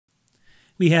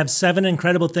We have 7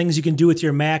 incredible things you can do with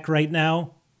your Mac right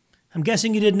now. I'm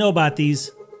guessing you didn't know about these.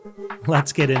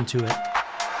 Let's get into it.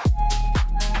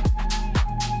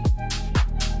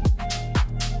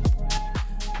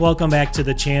 Welcome back to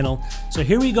the channel. So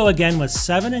here we go again with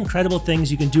 7 incredible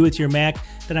things you can do with your Mac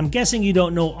that I'm guessing you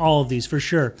don't know all of these for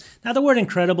sure. Now the word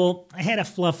incredible, I had to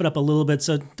fluff it up a little bit,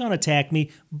 so don't attack me,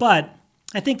 but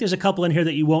I think there's a couple in here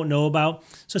that you won't know about.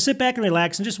 So sit back and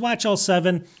relax and just watch all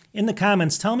 7. In the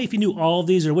comments, tell me if you knew all of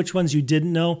these or which ones you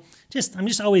didn't know. I'm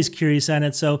just always curious on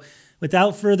it. So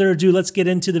without further ado, let's get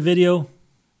into the video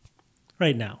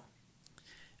right now.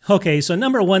 Okay, so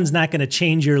number 1's not going to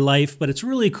change your life, but it's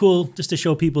really cool just to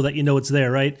show people that you know it's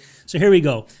there, right? So here we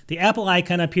go. The Apple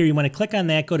icon up here, you want to click on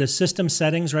that, go to System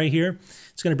Settings right here.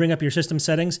 It's going to bring up your System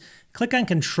Settings. Click on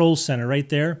Control Center right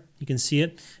there. You can see it.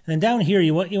 And then down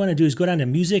here, what you want to do is go down to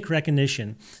Music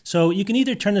Recognition. So you can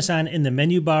either turn this on in the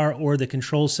menu bar or the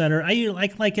Control Center. I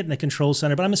like it in the Control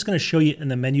Center, but I'm just going to show you in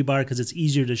the menu bar because it's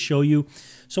easier to show you.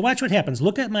 So watch what happens.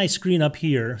 Look at my screen up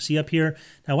here. See up here?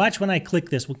 Now watch when I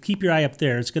click this. Well, keep your eye up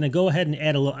there. It's going to go ahead and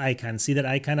add a little icon. See that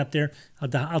icon up there?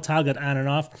 I'll toggle it on and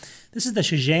off. This is the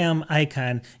Shazam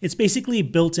icon. It's basically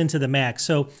built into the Mac.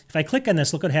 So if I click on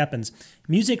this, look what happens.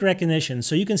 Music recognition.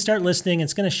 So you can start listening.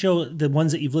 It's going to show the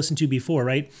ones that you've listened to before,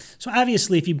 right? So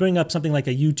obviously, if you bring up something like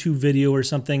a YouTube video or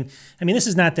something, I mean, this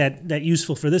is not that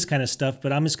useful for this kind of stuff,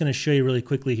 but I'm just going to show you really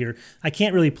quickly here. I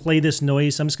can't really play this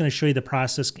noise, so I'm just going to show you the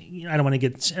process. I don't want to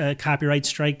get copyright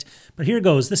striked, but here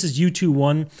goes. This is YouTube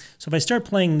 1. So if I start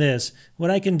playing this, what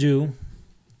I can do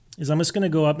is I'm just going to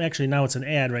go up. Actually, now it's an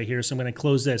ad right here, so I'm going to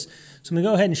close this. So I'm going to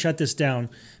go ahead and shut this down.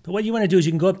 But what you want to do is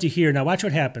you can go up to here. Now watch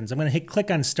what happens. I'm going to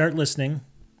click on Start Listening.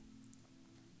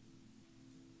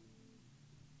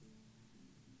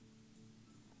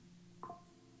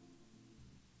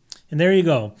 And there you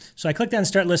go. So I clicked on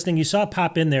Start Listening. You saw it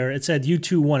pop in there. It said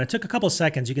YouTube 1. It took a couple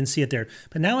seconds. You can see it there.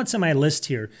 But now it's in my list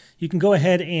here. You can go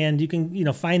ahead and you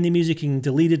can find the music. You can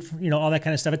delete it, all that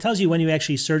kind of stuff. It tells you when you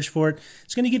actually search for it.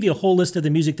 It's going to give you a whole list of the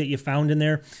music that you found in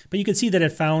there. But you can see that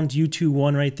it found YouTube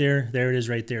 1 right there. There it is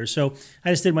right there. So I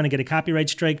just didn't want to get a copyright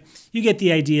strike. You get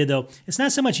the idea though. It's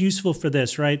not so much useful for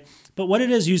this, right? But what it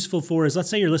is useful for is, let's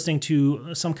say you're listening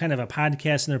to some kind of a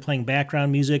podcast and they're playing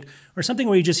background music or something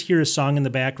where you just hear a song in the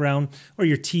background or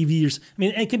your TV. I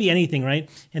mean, it could be anything, right?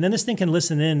 And then this thing can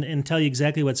listen in and tell you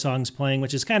exactly what song's playing,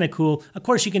 which is kind of cool. Of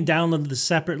course, you can download this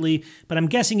separately, but I'm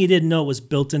guessing you didn't know it was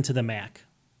built into the Mac.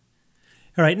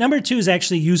 All right, number 2 is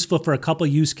actually useful for a couple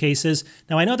use cases.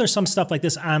 Now, I know there's some stuff like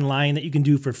this online that you can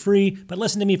do for free, but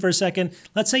listen to me for a second.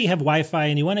 Let's say you have Wi-Fi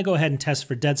and you want to go ahead and test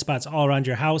for dead spots all around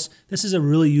your house. This is a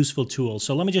really useful tool.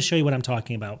 So let me just show you what I'm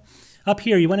talking about. Up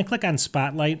here, you want to click on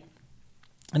Spotlight,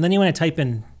 and then you want to type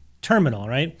in Terminal,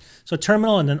 right? So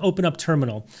Terminal, and then open up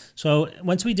Terminal. So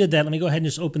once we did that, let me go ahead and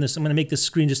just open this. I'm going to make this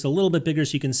screen just a little bit bigger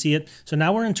so you can see it. So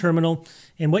now we're in Terminal,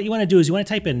 and what you want to do is you want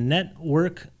to type in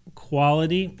Network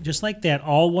Quality, just like that,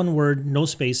 all one word, no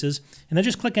spaces, and then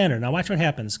just click Enter. Now watch what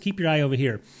happens. Keep your eye over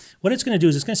here. What it's going to do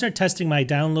is it's going to start testing my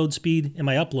download speed and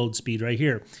my upload speed right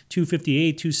here.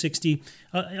 258, 260,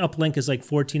 uplink is like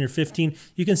 14 or 15.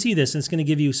 You can see this, and it's going to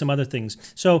give you some other things.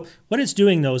 So what it's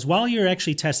doing though is while you're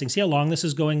actually testing, see how long this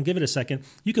is going? Give it a second.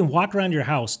 You can walk around your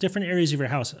house, different areas of your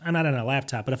house. I'm not on a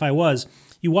laptop, but if I was,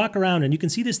 you walk around and you can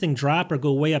see this thing drop or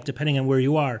go way up depending on where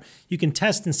you are. You can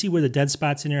test and see where the dead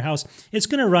spots in your house. It's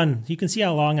going to run. You can see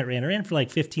how long it ran. It ran for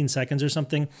like 15 seconds or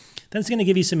something. Then it's going to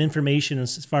give you some information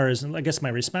as far as, I guess my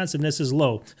responsiveness is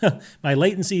low. My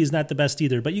latency is not the best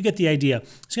either, but you get the idea.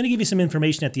 It's going to give you some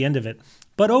information at the end of it.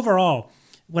 But overall,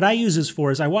 what I use this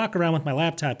for is I walk around with my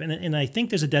laptop and I think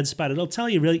there's a dead spot. It'll tell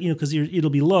you really, because it'll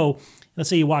be low. Let's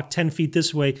say you walk 10 feet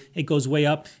this way, it goes way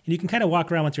up, and you can kind of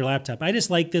walk around with your laptop. I just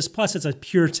like this. Plus, it's a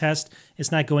pure test.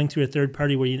 It's not going through a third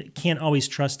party where you can't always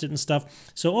trust it and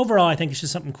stuff. So overall, I think it's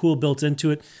just something cool built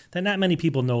into it that not many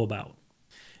people know about.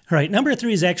 All right, number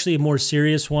 3 is actually a more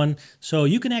serious one. So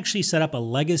you can actually set up a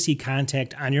legacy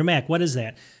contact on your Mac. What is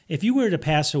that? If you were to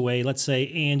pass away, let's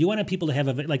say, and you wanted people to have,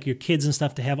 like your kids and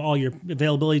stuff, to have all your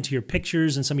availability to your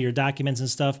pictures and some of your documents and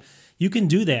stuff, you can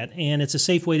do that, and it's a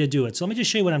safe way to do it. So let me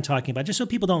just show you what I'm talking about, just so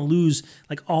people don't lose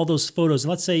like all those photos. And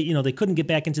let's say, they couldn't get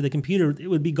back into the computer, it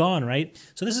would be gone, right?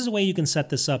 So this is a way you can set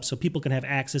this up so people can have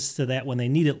access to that when they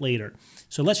need it later.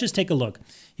 So let's just take a look.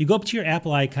 You go up to your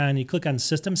Apple icon, you click on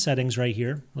System Settings right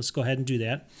here. Let's go ahead and do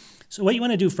that. So what you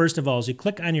want to do first of all is you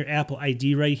click on your Apple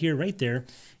ID right here, right there,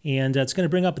 and it's going to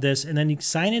bring up this, and then you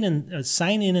sign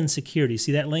in in security.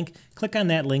 See that link? Click on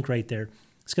that link right there.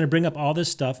 It's going to bring up all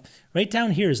this stuff. Right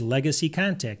down here is Legacy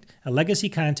Contact. A legacy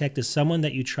contact is someone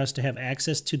that you trust to have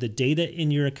access to the data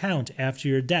in your account after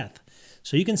your death.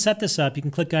 So you can set this up. You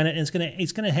can click on it, and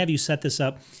it's gonna have you set this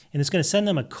up, and it's gonna send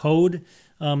them a code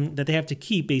that they have to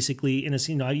keep basically. And it's,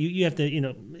 you have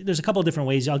to, there's a couple of different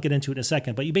ways. I'll get into it in a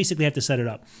second, but you basically have to set it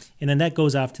up, and then that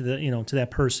goes off to the to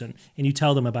that person, and you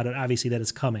tell them about it. Obviously, that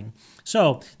it's coming.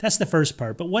 So that's the first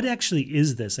part. But what actually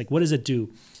is this? Like, what does it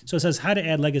do? So it says how to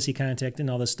add legacy contact and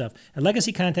all this stuff. A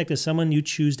legacy contact is someone you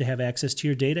choose to have access to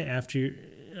your data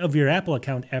of your Apple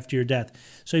account after your death.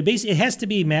 So it has to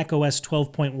be macOS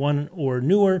 12.1 or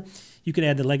newer. You can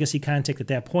add the legacy contact at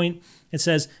that point. It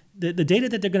says the data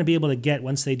that they're going to be able to get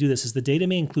once they do this is the data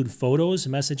may include photos,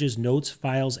 messages, notes,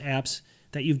 files, apps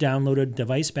that you've downloaded,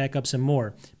 device backups, and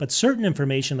more. But certain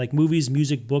information like movies,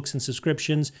 music, books, and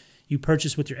subscriptions you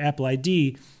purchased with your Apple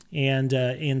ID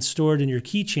and stored in your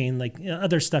keychain, like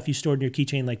other stuff you stored in your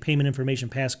keychain, like payment information,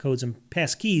 passcodes, and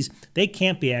passkeys, they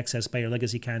can't be accessed by your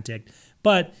legacy contact.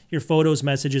 But your photos,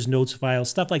 messages, notes, files,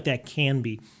 stuff like that can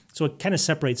be. So it kind of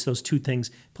separates those two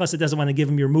things. Plus, it doesn't want to give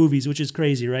them your movies, which is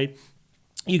crazy, right?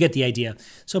 You get the idea.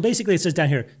 So basically, it says down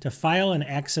here, to file an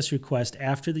access request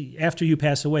after you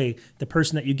pass away, the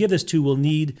person that you give this to will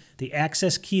need the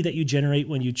access key that you generate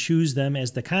when you choose them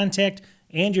as the contact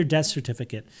and your death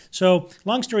certificate. So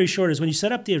long story short is when you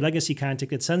set up the legacy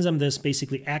contact, it sends them this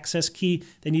basically access key.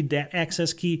 They need that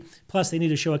access key. Plus, they need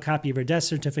to show a copy of your death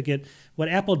certificate. What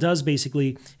Apple does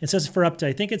basically, it says for up to,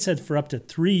 I think it said for up to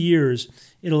 3 years,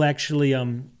 it'll actually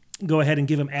go ahead and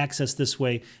give them access this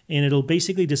way, and it'll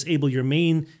basically disable your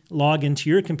main login to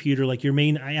your computer, like your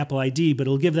main Apple ID, but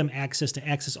it'll give them access to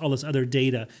access all this other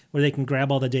data where they can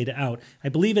grab all the data out. I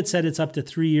believe it said it's up to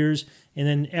 3 years, and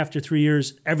then after 3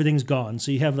 years, everything's gone.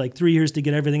 So you have like 3 years to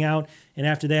get everything out, and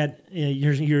after that,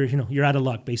 you're out of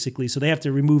luck basically. So they have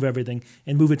to remove everything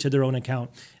and move it to their own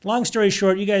account. Long story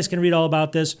short, you guys can read all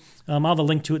about this. I'll have a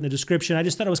link to it in the description. I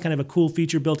just thought it was kind of a cool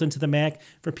feature built into the Mac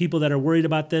for people that are worried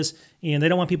about this, and they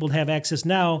don't want people to have access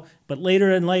now, but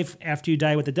later in life, after you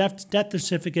die with the death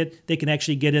certificate, they can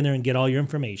actually get in there and get all your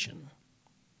information.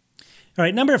 All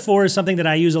right, number 4 is something that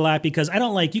I use a lot because I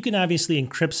don't like, you can obviously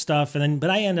encrypt stuff, but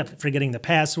I end up forgetting the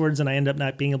passwords and I end up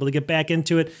not being able to get back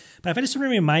into it. But if I just want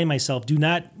to remind myself, do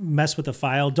not mess with a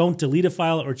file, don't delete a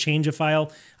file or change a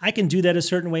file. I can do that a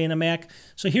certain way in a Mac.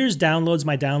 So here's downloads,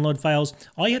 my download files.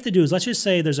 All you have to do is, let's just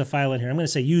say there's a file in here. I'm going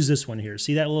to say use this one here.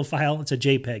 See that little file? It's a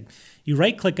JPEG. You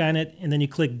right click on it and then you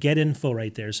click get info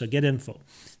right there. So get info.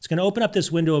 It's going to open up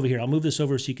this window over here. I'll move this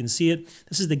over so you can see it.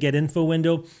 This is the get info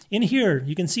window. In here,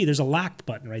 you can see there's a locked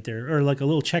button right there, or like a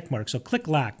little check mark. So click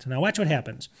locked. Now watch what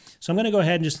happens. So I'm going to go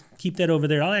ahead and just keep that over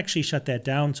there. I'll actually shut that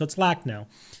down. So it's locked now.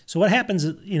 So what happens,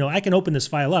 I can open this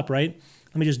file up, right?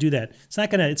 Let me just do that.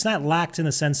 It's not locked in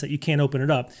the sense that you can't open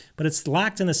it up, but it's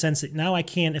locked in the sense that now I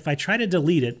can't, if I try to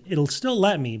delete it, it'll still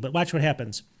let me, but watch what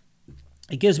happens.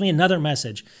 It gives me another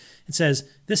message. It says,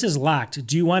 this is locked.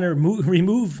 Do you want to move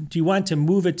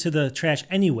it to the trash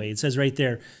anyway? It says right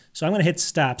there. So I'm going to hit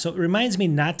stop. So it reminds me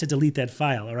not to delete that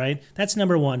file, all right? That's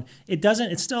number 1.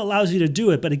 It still allows you to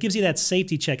do it, but it gives you that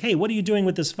safety check. Hey, what are you doing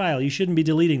with this file? You shouldn't be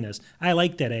deleting this. I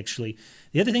like that actually.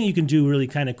 The other thing you can do really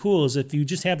kind of cool is if you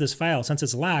just have this file, since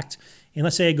it's locked, and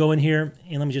let's say I go in here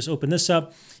and let me just open this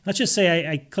up. Let's just say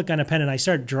I click on a pen and I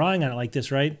start drawing on it like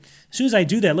this, right? As soon as I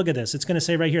do that, look at this. It's going to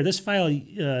say right here, this file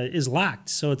is locked.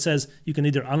 So it says you can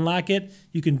either unlock it,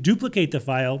 you can duplicate the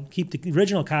file, keep the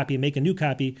original copy and make a new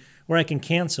copy, or I can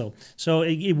cancel. So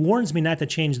it warns me not to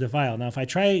change the file. Now, if I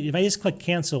just click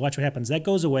cancel, watch what happens. That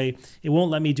goes away. It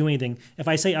won't let me do anything. If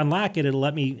I say unlock it, it'll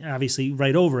let me obviously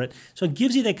write over it. So it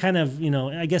gives you that kind of,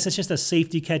 I guess it's just a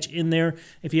safety catch in there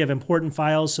if you have important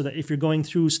files, so that if you're going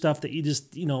through stuff that you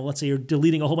just, let's say you're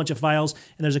deleting a whole bunch of files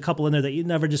and there's a couple in there that you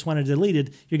never just wanted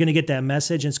deleted, you're going to get that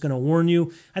message and it's going to warn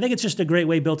you. I think it's just a great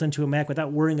way built into a Mac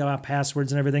without worrying about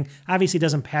passwords and everything. Obviously, it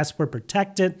doesn't password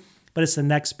protect it, but it's the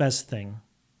next best thing.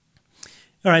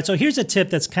 All right, so here's a tip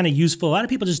that's kind of useful. A lot of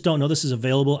people just don't know this is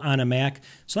available on a Mac.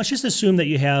 So let's just assume that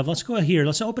you have, let's go here.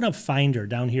 Let's open up Finder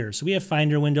down here. So we have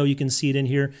Finder window. You can see it in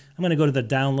here. I'm going to go to the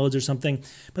downloads or something.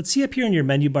 But see up here in your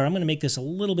menu bar, I'm going to make this a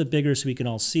little bit bigger so we can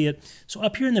all see it. So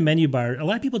up here in the menu bar, a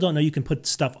lot of people don't know you can put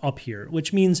stuff up here,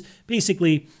 which means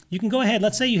basically you can go ahead.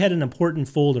 Let's say you had an important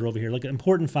folder over here, like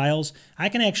important files. I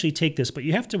can actually take this, but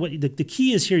you have to, the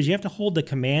key is here is you have to hold the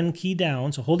command key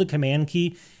down. So hold the command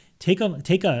key. Take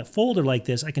a folder like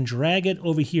this, I can drag it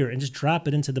over here and just drop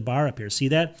it into the bar up here. See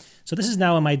that? So this is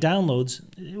now in my downloads.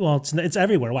 Well, it's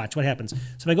everywhere. Watch what happens. So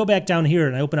if I go back down here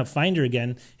and I open up Finder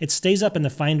again, it stays up in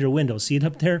the Finder window. See it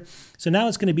up there? So now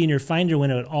it's going to be in your Finder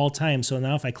window at all times. So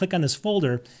now if I click on this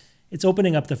folder it's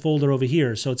opening up the folder over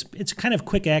here. So it's kind of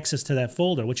quick access to that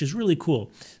folder, which is really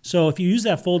cool. So if you use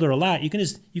that folder a lot, you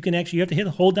have to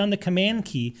hold down the command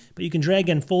key, but you can drag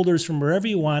in folders from wherever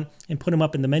you want and put them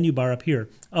up in the menu bar up here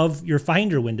of your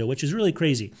Finder window, which is really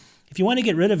crazy. If you want to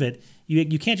get rid of it,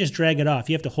 you can't just drag it off.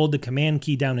 You have to hold the command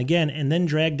key down again and then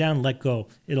drag down, let go.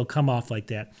 It'll come off like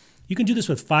that. You can do this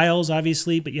with files,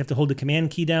 obviously, but you have to hold the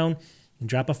command key down and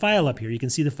drop a file up here. You can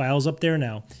see the files up there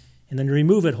now. And then to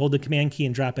remove it, hold the command key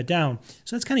and drop it down.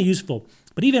 So that's kind of useful.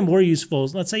 But even more useful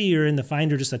is, let's say you're in the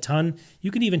Finder just a ton,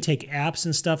 you can even take apps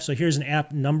and stuff. So here's an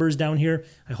app numbers down here.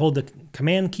 I hold the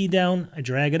command key down, I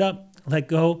drag it up, let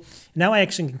go. Now I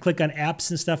actually can click on apps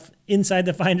and stuff inside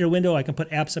the Finder window. I can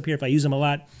put apps up here if I use them a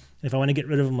lot, and if I want to get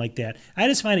rid of them like that. I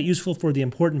just find it useful for the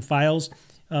important files,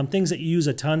 things that you use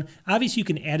a ton. Obviously, you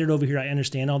can add it over here. I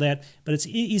understand all that, but it's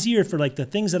easier for like the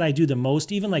things that I do the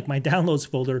most, even like my downloads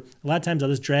folder. A lot of times I'll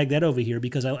just drag that over here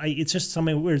because it's just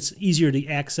something where it's easier to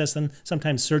access than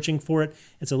sometimes searching for it.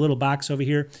 It's a little box over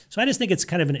here. So I just think it's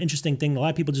kind of an interesting thing. A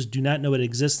lot of people just do not know it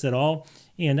exists at all,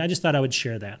 and I just thought I would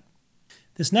share that.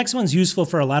 This next one's useful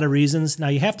for a lot of reasons. Now,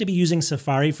 you have to be using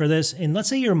Safari for this, and let's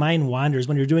say your mind wanders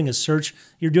when you're doing a search,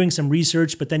 you're doing some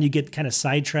research, but then you get kind of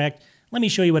sidetracked. Let me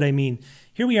show you what I mean.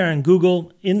 Here we are in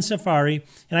Google in Safari,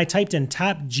 and I typed in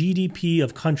top GDP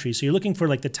of countries. So you're looking for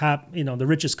like the top, the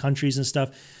richest countries and stuff.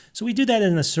 So we do that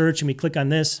in the search, and we click on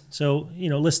this. So,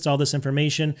 lists all this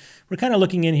information. We're kind of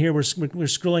looking in here. We're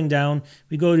scrolling down.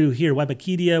 We go to here,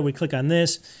 Wikipedia. We click on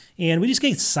this, and we just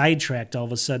get sidetracked all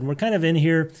of a sudden. We're kind of in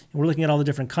here, and we're looking at all the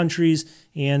different countries,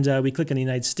 and we click on the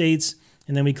United States.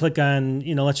 And then we click on,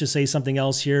 let's just say something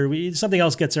else here. Something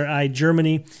else gets our eye,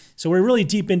 Germany. So we're really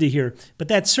deep into here. But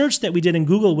that search that we did in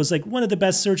Google was like one of the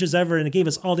best searches ever, and it gave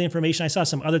us all the information. I saw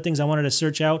some other things I wanted to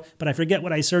search out, but I forget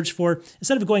what I searched for.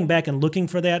 Instead of going back and looking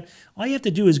for that, all you have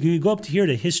to do is go up to here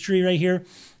to history right here,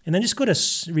 and then just go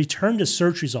to return to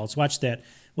search results. Watch that.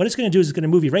 What it's going to do is it's going to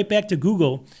move you right back to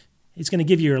Google. It's going to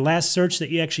give you your last search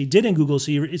that you actually did in Google,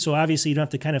 so obviously you don't have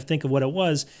to kind of think of what it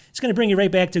was. It's going to bring you right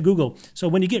back to Google. So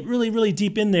when you get really, really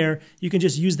deep in there, you can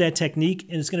just use that technique,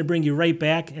 and it's going to bring you right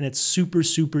back, and it's super,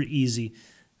 super easy.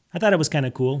 I thought it was kind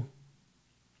of cool.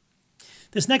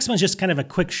 This next one's just kind of a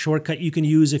quick shortcut you can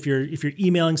use if you're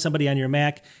emailing somebody on your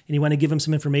Mac and you want to give them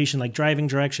some information like driving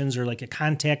directions or like a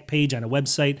contact page on a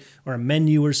website or a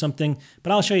menu or something.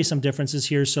 But I'll show you some differences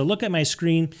here. So look at my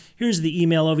screen. Here's the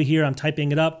email over here. I'm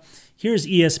typing it up. Here's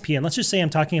ESPN. Let's just say I'm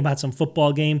talking about some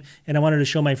football game and I wanted to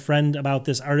show my friend about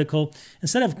this article.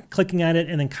 Instead of clicking on it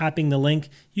and then copying the link,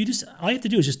 all you have to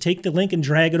do is just take the link and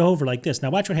drag it over like this. Now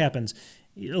watch what happens.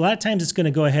 A lot of times it's going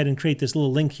to go ahead and create this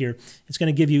little link here. It's going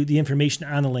to give you the information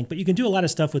on the link, but you can do a lot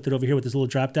of stuff with it over here with this little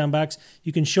drop-down box.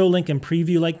 You can show link and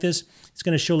preview like this. It's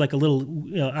going to show like a little,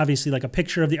 obviously like a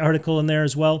picture of the article in there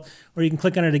as well, or you can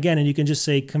click on it again and you can just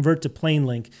say convert to plain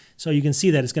link. So you can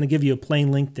see that it's going to give you a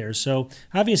plain link there. So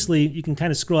obviously you can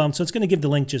kind of scroll down. So it's going to give the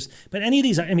link but any of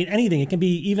these, anything. It can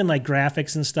be even like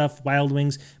graphics and stuff, Wild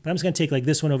Wings, but I'm just going to take like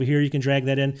this one over here. You can drag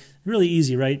that in. Really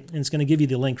easy, right? And it's going to give you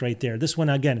the link right there. This one,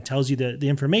 again, it tells you the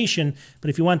information,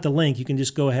 but if you want the link, you can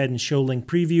just go ahead and show link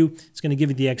preview. It's going to give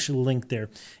you the actual link there.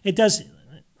 It does,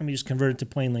 let me just convert it to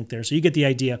plain link there. So you get the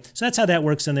idea. So that's how that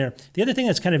works in there. The other thing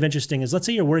that's kind of interesting is, let's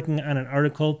say you're working on an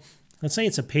article. Let's say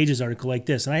it's a Pages article like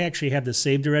this, and I actually have this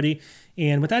saved already.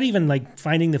 And without even like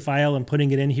finding the file and putting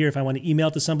it in here, if I want to email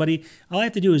it to somebody, all I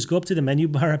have to do is go up to the menu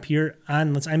bar up here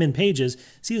I'm in Pages.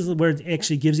 See where it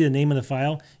actually gives you the name of the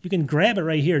file? You can grab it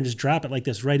right here and just drop it like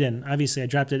this right in. Obviously, I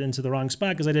dropped it into the wrong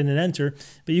spot because I didn't enter,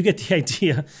 but you get the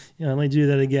idea. Let me do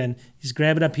that again. Just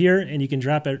grab it up here, and you can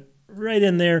drop it right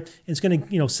in there. It's going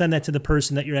to send that to the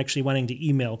person that you're actually wanting to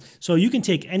email. So you can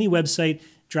take any website,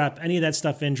 drop any of that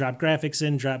stuff in, drop graphics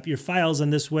in, drop your files in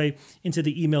this way into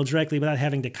the email directly without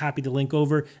having to copy the link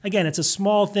over. Again, it's a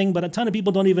small thing, but a ton of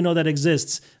people don't even know that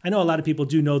exists. I know a lot of people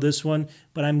do know this one,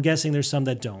 but I'm guessing there's some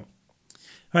that don't.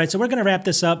 All right, so we're going to wrap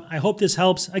this up. I hope this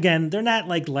helps. Again, they're not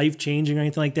like life-changing or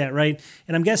anything like that, right?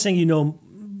 And I'm guessing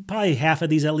probably half of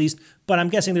these at least, but I'm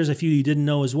guessing there's a few you didn't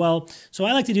know as well. So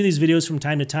I like to do these videos from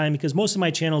time to time because most of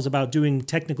my channel is about doing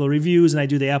technical reviews, and I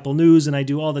do the Apple news, and I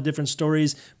do all the different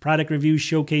stories, product reviews,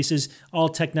 showcases, all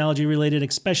technology related,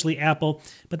 especially Apple.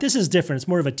 But this is different. It's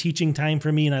more of a teaching time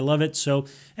for me, and I love it. So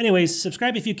anyways,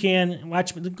 subscribe if you can.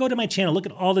 Go to my channel. Look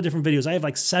at all the different videos. I have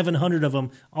like 700 of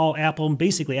them, all Apple,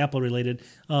 basically Apple related,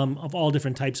 of all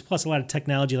different types, plus a lot of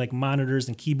technology like monitors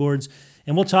and keyboards.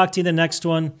 And we'll talk to you in the next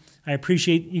one. I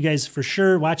appreciate you guys for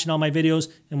sure watching all my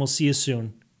videos, and we'll see you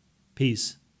soon.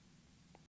 Peace.